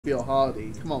Your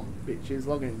Hardy. Come on, bitches,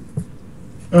 log in.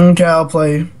 Okay, I'll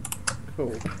play.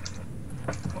 Cool.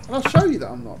 And I'll show you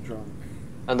that I'm not drunk.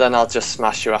 And then I'll just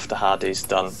smash you after Hardy's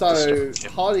done. So,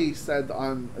 Hardy said that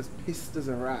I'm as pissed as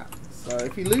a rat. So,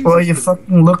 if he loses... Well, you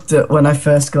fucking looked at when I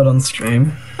first got on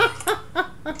stream.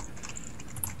 I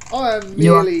am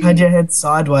You merely... had your head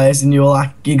sideways and you were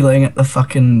like giggling at the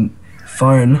fucking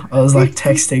phone. I was like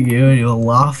texting you and you were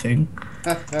laughing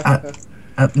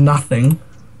at nothing.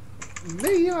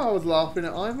 Me, I was laughing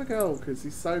at I'm a girl because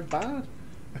he's so bad.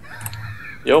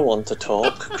 You're one to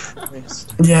talk.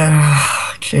 Christ. Yeah,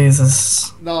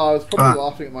 Jesus. No, I was probably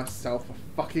laughing at myself for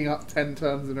fucking up 10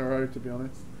 turns in a row, to be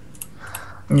honest.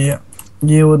 Yeah,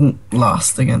 you wouldn't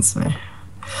last against me.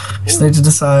 Just need to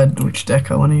decide which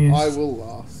deck I want to use. I will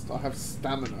last. I have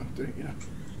stamina, don't you know?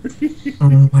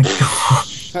 Oh my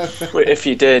god. Wait, if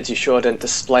you did, you sure didn't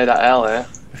display that earlier.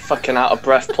 Fucking out of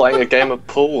breath playing a game of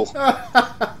pool. The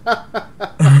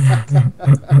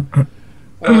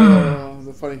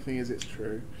funny thing is, it's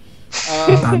true.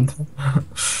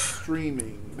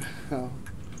 Streaming. Oh.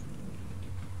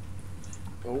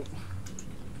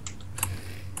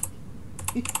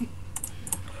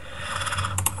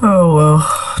 Oh well.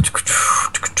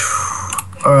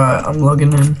 Alright, I'm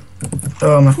logging in.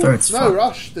 Oh, my throat's No fucked.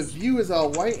 rush, the viewers are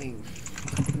waiting.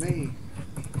 Me.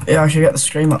 Yeah, I should get the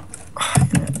stream up.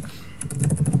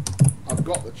 I've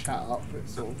got the chat up,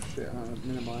 it's all shit.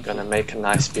 Minimize. Gonna make a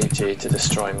nice BG to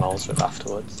destroy moles with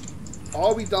afterwards.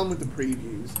 Are we done with the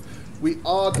previews? We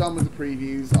are done with the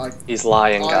previews. He's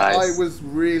lying, guys. I was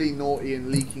really naughty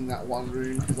in leaking that one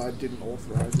rune because I didn't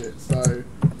authorize it, so...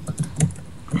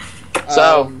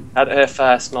 So, at here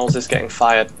first, Moles is getting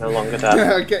fired, no longer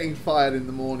dead. Getting fired in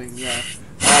the morning, yeah.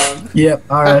 Yep,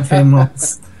 alright,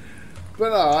 famous.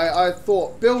 But no, I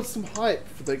thought, build some hype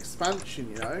for the expansion,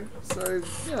 you know? So,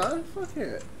 you know, fuck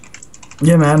it.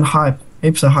 Yeah, man, hype.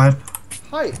 Heaps of hype.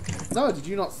 Hype? No, did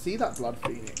you not see that Blood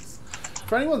Phoenix?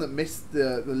 For anyone that missed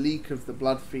the leak of the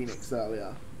Blood Phoenix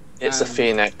earlier... It's a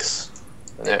phoenix,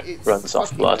 and it runs off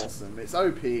fucking blood. Awesome. It's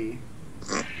OP.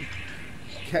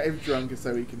 Get him drunker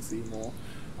so he can see more.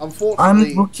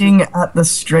 Unfortunately... I'm looking at the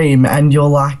stream and you're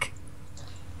like...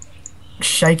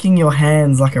 shaking your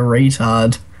hands like a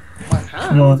retard. My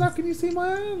hands? How can you see my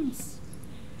hands?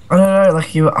 I don't know,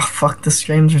 like you... Oh, fuck, the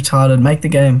stream's retarded. Make the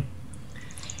game.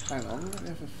 Hang on, let me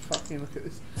have a fucking look at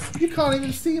this. You can't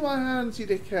even see my hands, you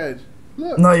dickhead.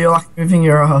 Look. No, you're like moving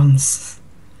your arms.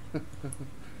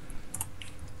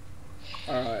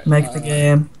 Alright. Make the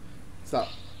game. What's up?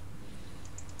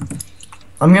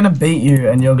 I'm gonna beat you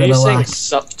and you're Who are gonna you saying like...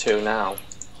 sup to now?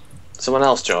 Someone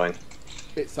else join?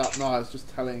 It's up. No, I was just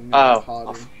telling Oh.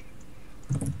 Hardy.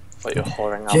 But you're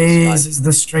whoring out Jesus,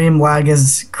 the stream lag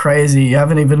is crazy. You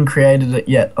haven't even created it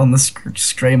yet on the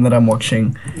stream that I'm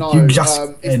watching. No, you just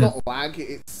it's not lag.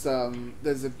 It's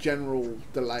there's a general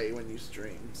delay when you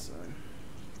stream, so.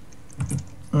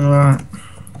 Alright.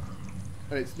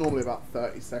 And it's normally about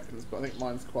 30 seconds, but I think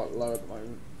mine's quite low at the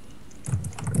moment.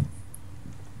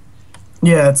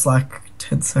 Yeah, it's like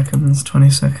 10 seconds, 20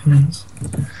 seconds.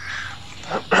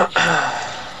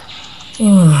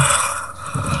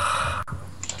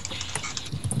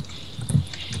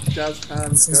 Jazz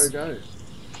hands, go.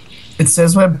 It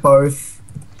says we're both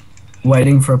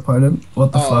waiting for opponent.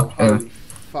 What the fuck? Holy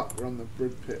fuck, we're on the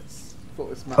brood pits.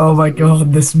 Thought this map Oh was my gonna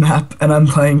god, this map, and I'm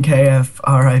playing KF.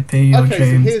 RIP, your Okay, so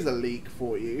dreams. here's a leak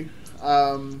for you.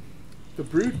 The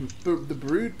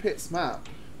brood pits map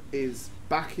is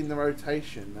back in the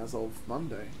rotation as of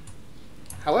Monday.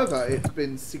 However, it's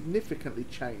been significantly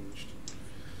changed.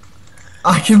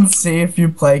 I can see if you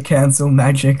play Cancel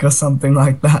Magic or something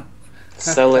like that.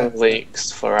 Selling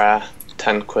leaks for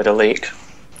 10 quid a leak.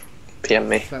 PM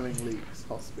me. Selling leaks,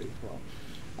 hospital.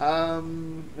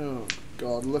 Oh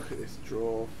god, look at this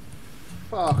draw.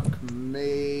 Fuck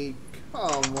me.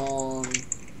 Come on.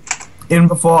 In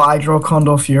before I draw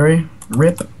Condor Fury.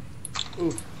 Rip.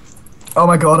 Oof. Oh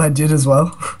my god, I did as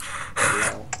well.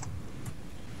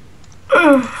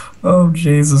 Lol. Oh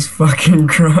Jesus fucking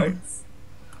Christ.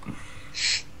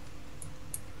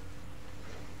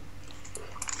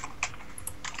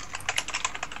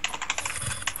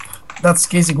 That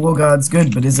Skizig Warguard's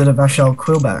good, but is it a Vashal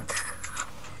Quillback?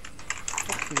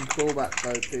 Fucking callback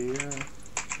OP, yeah.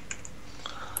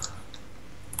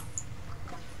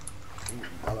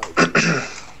 Hello.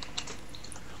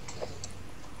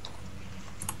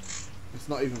 It's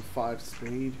not even 5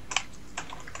 speed.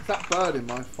 Is that bird in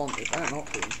my font? It better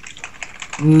not be.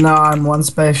 No, I'm one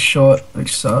space short,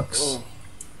 which sucks. Oh,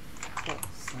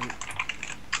 fuck's sake.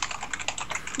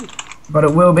 But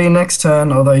it will be next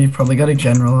turn, although you've probably got a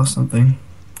general or something.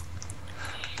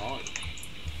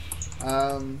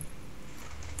 Um,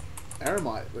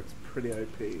 Eremite looks pretty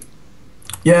OP.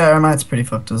 Yeah, Eremite's pretty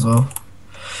fucked as well.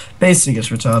 Basic is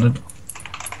retarded.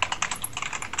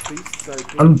 Beast's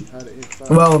OP. Um, Heard it here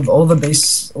first. Well, all the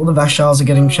Vashals are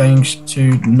getting changed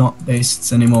to not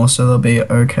beasts anymore, so they'll be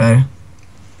okay.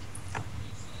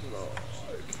 Oh,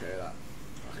 okay, that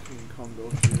fucking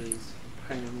Condor Fury's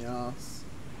a pain in the ass.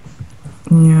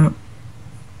 Yeah.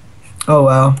 Oh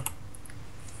wow.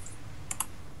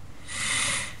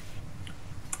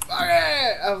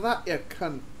 Okay, have that, you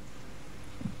cunt.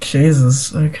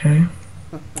 Jesus, okay.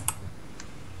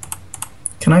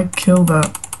 Can I kill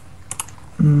that?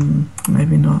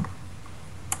 Maybe not.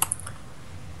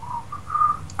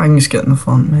 I can just get in the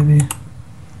font, maybe.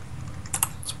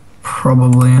 It's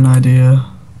probably an idea.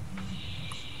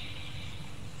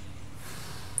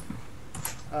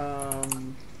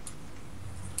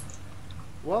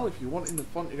 Well, if you want in the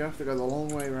font, you're going to have to go the long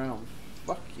way around.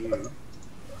 Fuck you.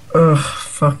 Ugh,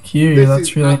 fuck you, This that's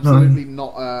is really absolutely annoying.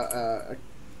 not a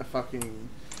fucking...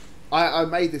 I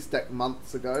made this deck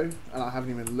months ago, and I haven't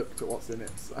even looked at what's in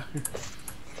it, so...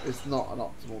 It's not an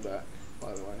optimal deck,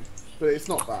 by the way. But it's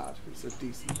not bad. It's a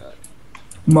decent deck.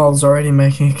 Mol's already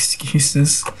making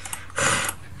excuses.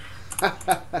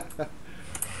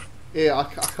 Yeah, I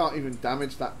can't even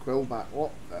damage that quill back.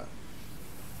 What the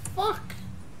fuck?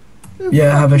 Who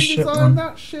Yeah, have a fucking shit designed one.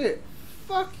 that shit?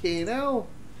 Fucking hell.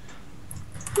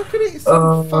 Look at it, it's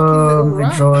some fucking little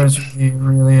rat. Draw is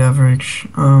really average.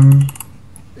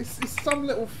 It's some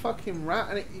little fucking rat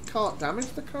and you can't damage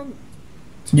the cunt.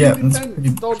 Yeah, Two it's defense, pretty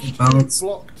dodge 2, balanced.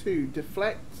 block 2,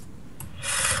 deflect.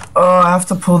 Oh, I have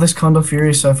to pull this Condor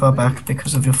Fury so far back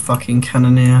because of your fucking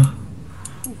Cannoneer.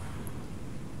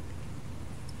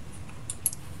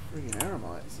 Friggin'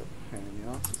 Eremite's a pain in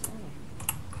the ass as well.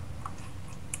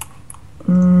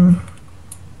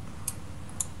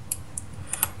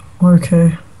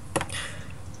 Okay.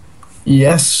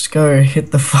 Yes, go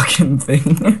hit the fucking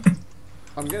thing.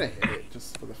 I'm gonna hit it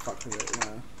just for the fuck of it,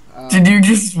 you know. Did you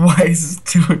just waste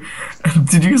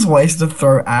did you just waste a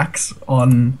throw axe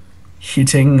on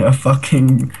hitting a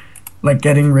fucking, like,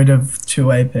 getting rid of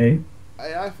 2 AP?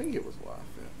 I think it was worth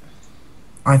it.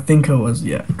 I think it was,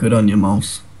 yeah. Good on you,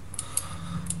 Moles.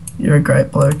 You're a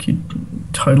great bloke. You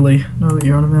totally know what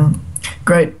you're on about.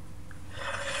 Great.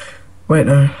 Wait,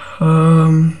 no.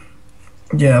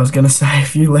 Yeah, I was gonna say,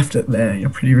 if you left it there, you're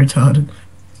pretty retarded.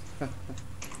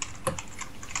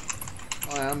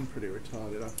 I am pretty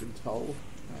retarded, I've been told.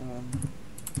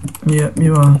 Yeah,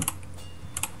 you are.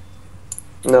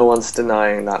 No one's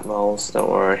denying that, Moles, don't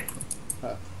worry.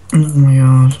 Oh my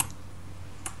god.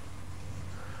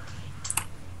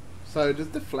 So does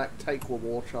deflect take a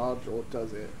war charge or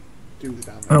does it do the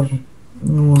damage? Oh,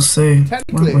 we'll see.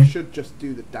 Technically won't we? it should just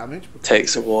do the damage.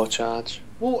 Takes a war charge.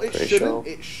 Well, it Pretty shouldn't.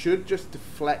 sure. It should just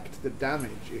deflect the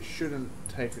damage. It shouldn't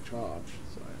take a charge.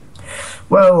 So.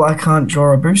 Well, I can't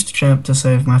draw a boost champ to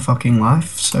save my fucking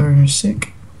life, so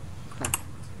sick.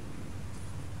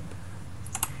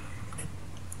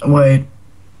 Wait.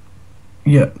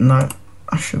 Yeah, no.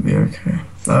 I should be okay.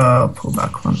 I'll pull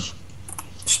back one.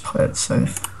 Just play it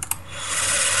safe.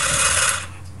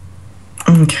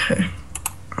 Okay.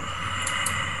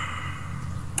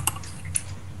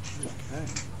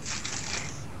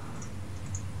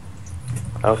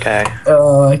 Okay.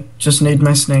 I just need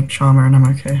my snake charmer and I'm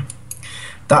okay.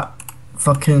 That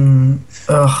fucking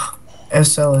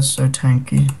SL is so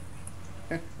tanky.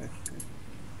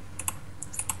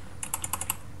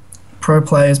 Pro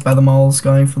players by the moles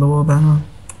going for the war banner.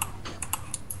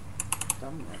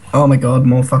 Oh my god,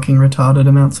 more fucking retarded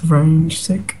amounts of range.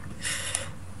 Sick.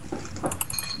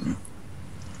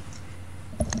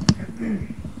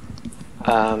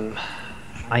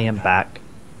 I am back.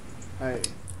 Hey.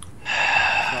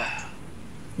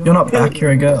 You're not back,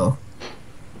 you're a girl.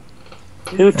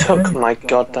 Who took my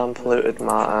goddamn polluted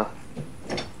martyr?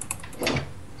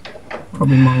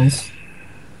 Probably moles.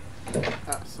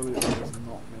 Absolutely was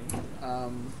not me.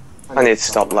 I need to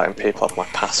stop letting people have my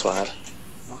password.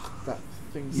 Fuck, that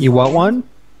thing's You want one?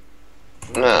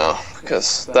 No,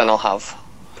 because then I'll have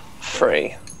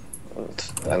free. And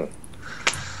then...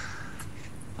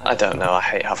 I don't know, I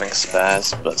hate having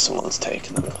spares, but someone's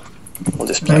taken them. We'll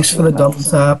just play Thanks for the double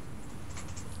tap.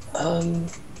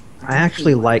 I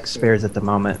actually like spares at the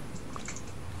moment.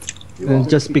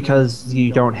 Just because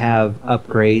you don't have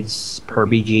upgrades per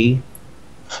BG.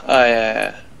 Oh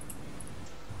yeah,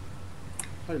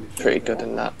 Holy shit. pretty good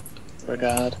in that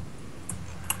regard.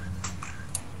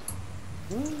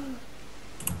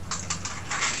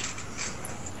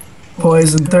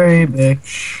 Poison 3,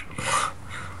 bitch.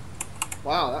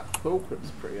 Wow, that quill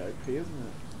grip's pretty OP, isn't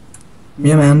it?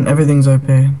 Yeah man, everything's OP.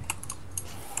 Fucking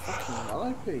well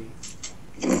OP.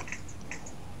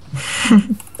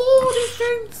 4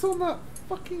 defense on that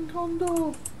fucking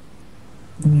Condor.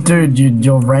 Dude,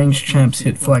 your range champs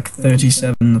hit for like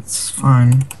 37. That's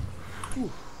fine.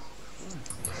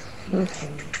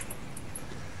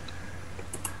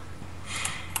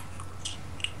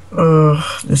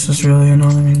 Ugh, this is really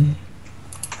annoying.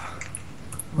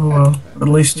 Oh well, at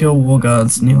least your war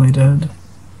guard's nearly dead.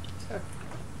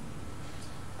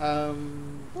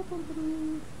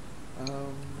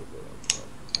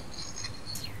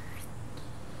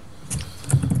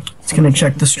 Just gonna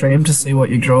check the stream to see what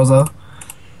your draws are.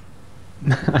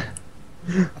 I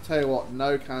tell you what,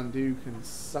 no can do can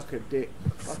suck a dick.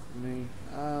 Fuck me.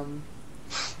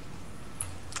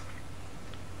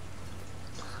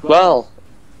 Well,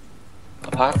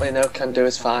 apparently no can do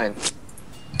is fine.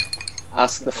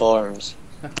 Ask the forums.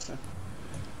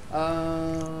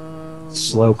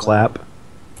 Slow clap.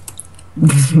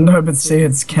 No, but see,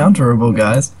 it's counterable,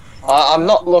 guys. I'm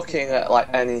not looking at like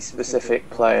any specific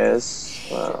players.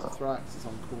 Thrax is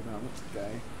on cooldown. That's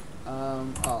gay.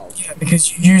 Oh, Yeah,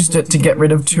 because you used it to get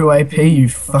rid of 2 AP, you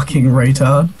fucking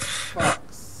retard.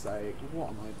 fuck's sake! What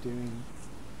am I doing?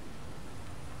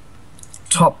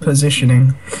 Top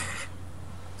positioning.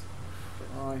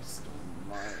 Christ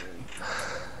almighty!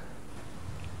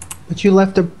 But you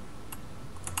left a...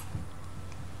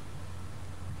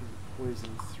 Poison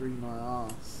through my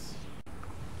ass.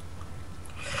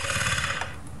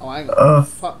 Oh, hang on.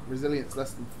 Fuck, resilience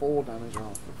less than 4 damage.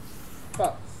 Oh, for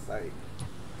fuck's sake.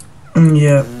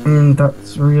 Yeah,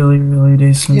 that's really, really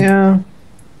decent. Yeah.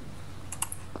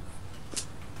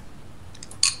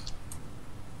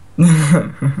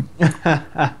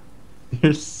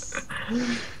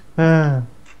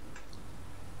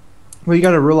 Well, you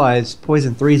gotta realize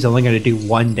Poison 3 is only gonna do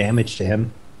 1 damage to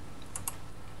him.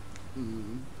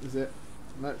 Is it?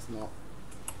 No, it's not.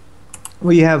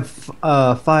 Well, you have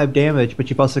 5 damage, but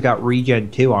you've also got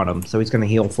regen 2 on him, so he's gonna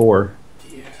heal 4.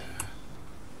 Yeah.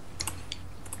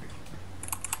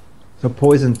 So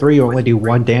Poison 3 will only do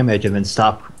 1 damage and then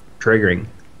stop triggering.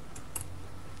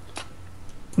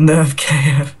 Nerf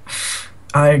KF.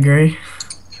 I agree.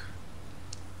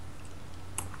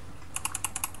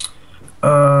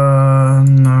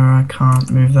 No, I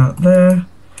can't move that there.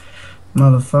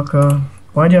 Motherfucker.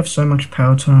 Why do you have so much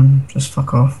power turn? Just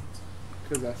fuck off.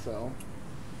 Because SL.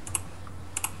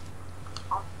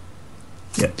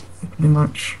 Yeah, pretty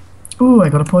much. Ooh, I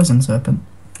got a poison serpent.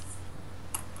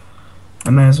 I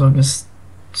may as well just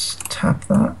tap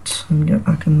that and get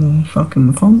back in the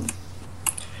fucking font.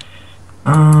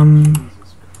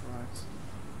 Jesus Christ.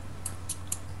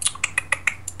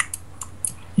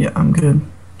 Yeah, I'm good.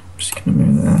 Just gonna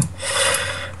move there.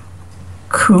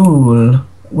 Cool.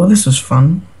 Well, this was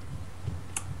fun.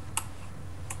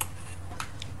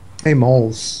 Hey,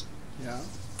 Moles. Yeah.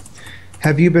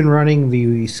 Have you been running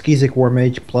the Skizik War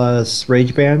Mage plus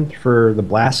Rage Band for the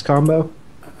Blast combo?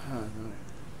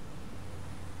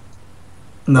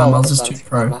 No, Well, Miles is that's too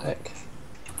pro. anticlimactic.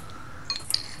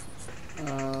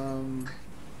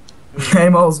 Hey,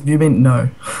 Miles, have you been? No.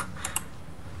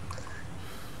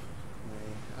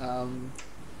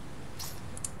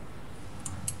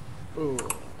 Ooh.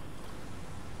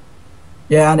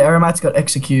 Yeah, and Aromat's got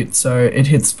execute, so it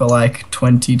hits for like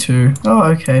 22. Oh,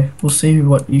 okay. We'll see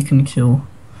what you can kill.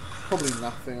 Probably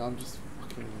nothing. I'm just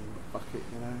fucking fuck it,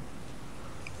 you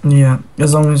know. Yeah,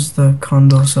 as long as the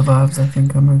Condor survives, I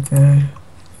think I'm okay.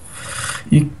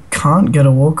 You can't get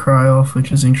a war cry off,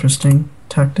 which is interesting.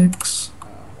 Tactics.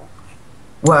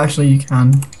 Well, actually, you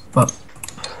can, but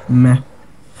meh.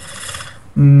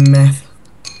 Meth.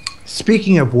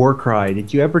 Speaking of Warcry,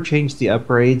 did you ever change the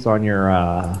upgrades on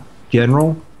your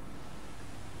general?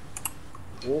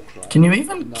 Warcry. Can you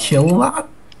even No. kill that?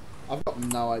 I've got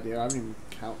no idea. I haven't even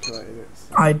calculated it.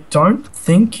 So. I don't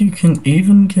think you can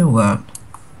even kill that.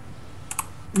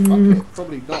 Fuck it.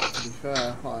 Probably not, to be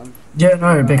fair. Yeah,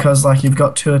 no, because like you've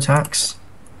got 2 attacks.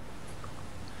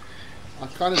 I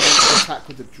kind of went to attack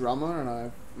with the drummer and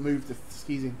I moved the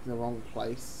skis into the wrong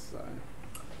place, so...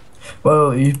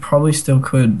 Well, you probably still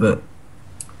could, but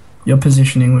your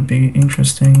positioning would be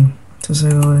interesting, to say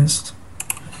the least.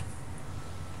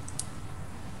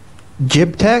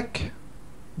 Jibtech,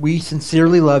 we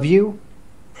sincerely love you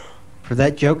for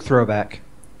that joke throwback.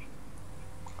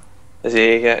 Is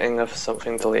he getting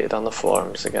something deleted on the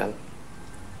forums again?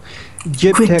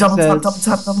 Jibtech Quick, double says, tap, double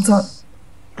tap, double tap.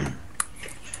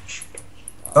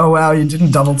 Oh wow, you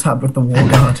didn't double tap with the war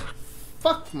guard.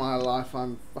 Fuck my life,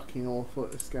 I'm fucking awful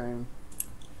at this game.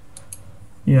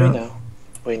 Yeah,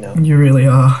 We know. you really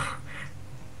are.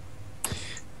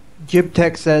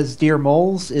 Jibtech says, Dear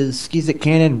Moles, is Skizik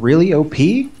Cannon really OP?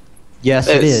 Yes,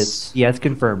 it It's- is. Yes,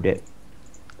 confirmed it.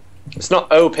 It's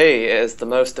not OP, it is the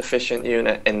most efficient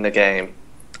unit in the game.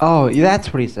 Oh,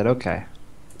 that's what he said. Okay.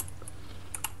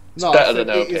 No, better I than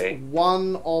said it OP. is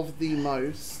one of the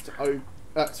most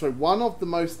one of the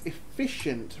most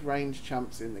efficient range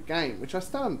champs in the game, which I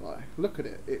stand by. Look at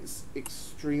it; it's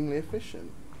extremely efficient.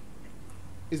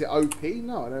 Is it OP?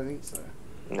 No, I don't think so.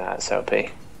 Nah, it's OP.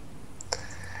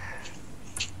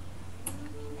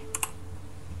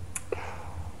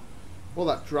 Well,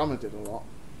 that drummer did a lot.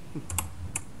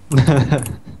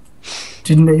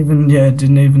 Didn't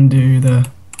even do the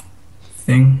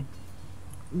thing.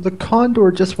 The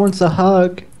condor just wants a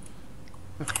hug.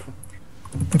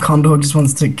 The condor just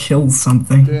wants to kill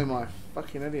something. Doing my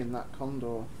fucking head in that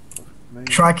condor. Fuck me.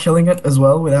 Try killing it as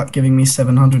well without giving me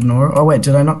 700 Nora. Oh wait,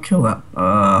 did I not kill that?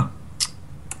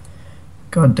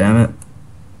 God damn it.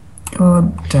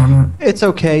 God damn it. It's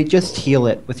okay. Just heal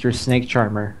it with your snake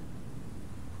charmer.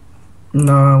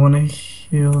 No, I want to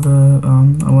heal the,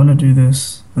 I want to do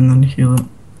this and then heal it.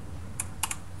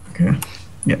 Okay.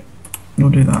 Yep. We'll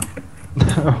do that.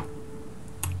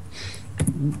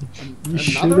 You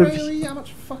should Another have. AoE? How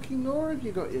much fucking Nora have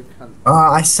you got, you cunt?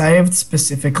 I saved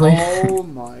specifically. Oh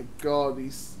my god,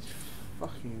 he's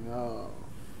fucking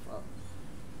fuck.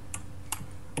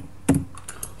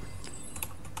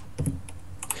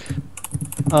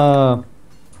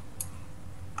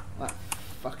 That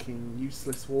fucking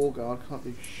useless war guard can't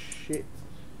do shit.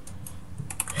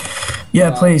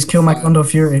 Yeah, please, kill my science, Condor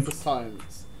Fury. for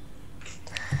science.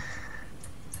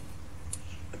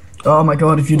 Oh my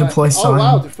god, if you deploy Oh wow,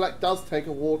 Scion. deflect does take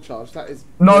a war charge. That is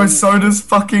No, so does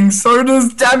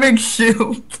damage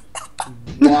shield.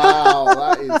 wow,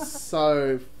 that is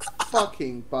so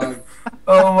fucking bugged.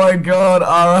 Oh my god,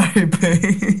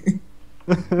 RIP.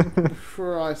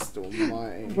 Christ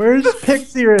almighty. Where's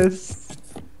Pixirus?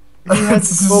 He has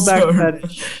That's to pull back so- that.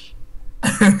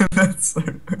 That's so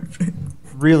OP.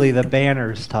 Really, the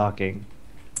banner's talking.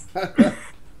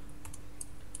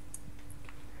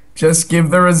 Just give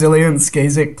the resilient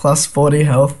Skazik plus 40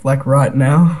 health, like right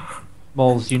now.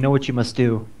 Moles, you know what you must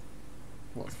do.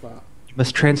 What's that? You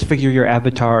must transfigure your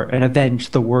avatar and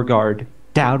avenge the war guard.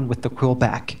 Down with the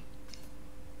quillback.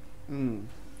 Mm.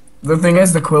 The thing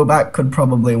is, the Quillback could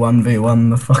probably 1v1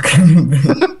 the fucking...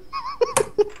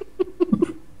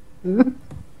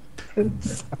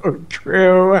 It's so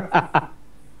true.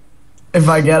 If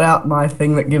I get out my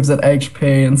thing that gives it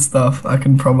HP and stuff, I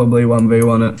can probably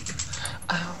 1v1 it.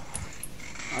 I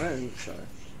don't think so.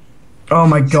 Oh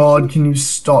my god, can you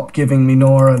stop giving me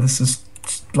Nora? This is,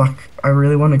 like, I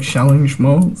really want to challenge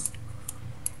moles.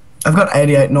 I've got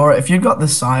 88 Nora. If you'd got the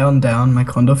Scion down, my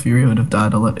Condor Fury would have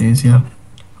died a lot easier.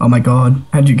 Oh my god,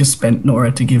 had you just spent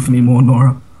Nora to give me more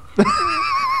Nora? Fuck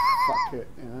it,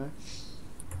 you know.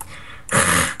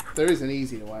 There is an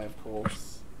easier way, of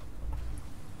course.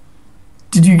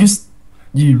 Did you just...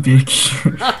 You bitch.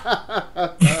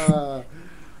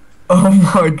 Oh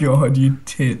my god, you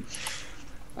tit.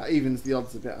 That evens the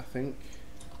odds a bit, I think.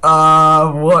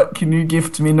 What? Can you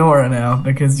gift me Nora now?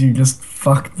 Because you just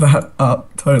fucked that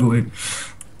up totally.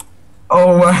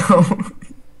 Oh wow.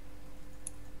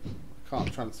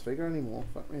 Can't transfigure anymore.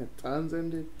 Fuck me, turn's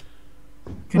ended.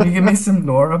 Can you give me some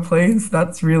Nora, please?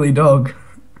 That's really dog.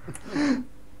 I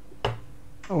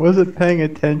wasn't paying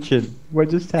attention. What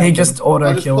just happened? He just I just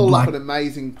auto-killed pulled up like an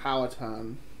amazing power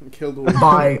turn and killed all the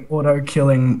by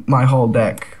auto-killing my whole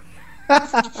deck.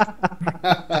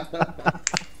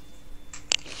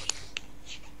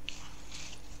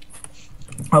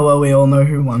 Oh well, we all know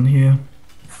who won here.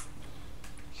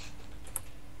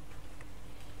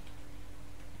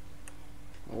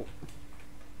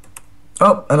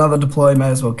 Oh, another deploy, may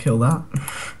as well kill that.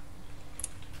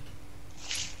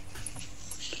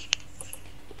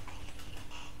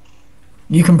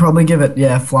 You can probably give it,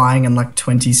 yeah, flying and like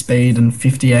 20 speed and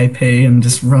 50 AP and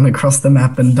just run across the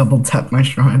map and double tap my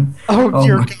shrine. Oh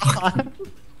dear my god.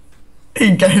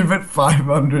 He gave it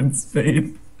 500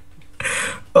 speed.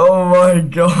 Oh my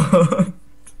god.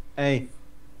 Hey,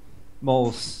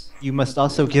 Moles, you must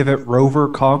also give it Rover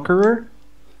Conqueror.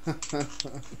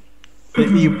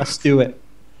 You must do it.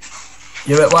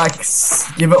 Give it like,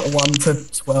 give it 1 to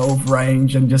 12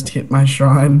 range and just hit my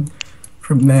shrine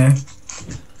from there.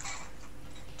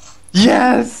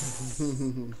 Yes!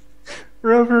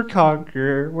 Rover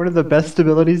Conqueror, one of the best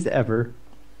abilities ever.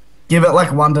 Give it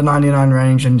like 1 to 99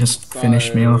 range and just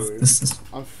finish me off. This is...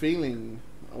 I'm feeling...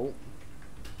 Oh.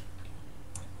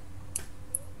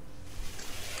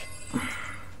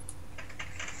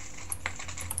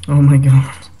 Oh my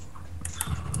god.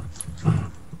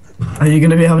 Are you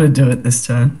gonna be able to do it this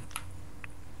turn?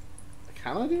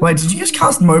 Can I do Wait, did you just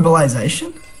cast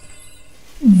mobilization?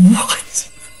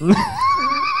 What?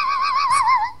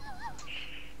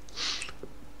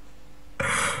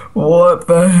 What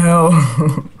the hell?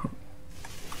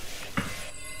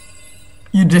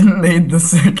 You didn't need the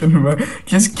second mode.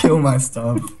 Just kill my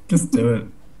stuff. Just do it.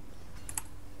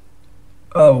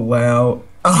 Oh wow.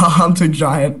 A hunter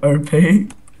giant OP.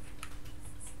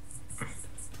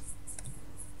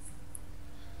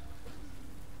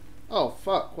 Oh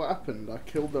fuck, what happened? I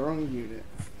killed the wrong unit.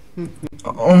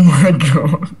 Oh my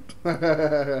god.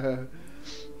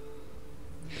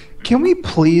 Can we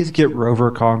please get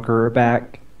Rover Conqueror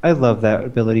back? I love that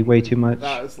ability way too much.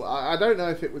 That was, I don't know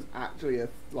if it was actually a,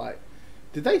 like,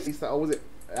 did they release that or was it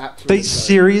actually? They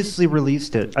seriously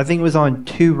released it. I think it was on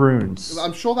 2 runes.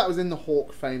 I'm sure that was in the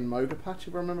Hawkfane Moga patch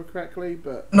if I remember correctly,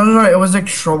 but... No, it was a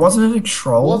troll. Wasn't it a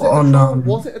troll?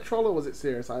 Was it a troll or was it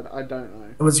serious? I don't know.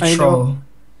 It was a troll.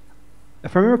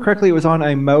 If I remember correctly, it was on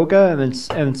a Moga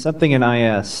and something in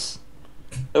IS.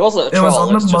 It wasn't a It was troll,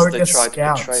 on it's the just Moga they tried to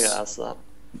Scouts. portray it as that.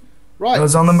 Right. It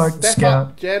was on the Moga Step Scout.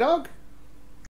 up, J-Dog.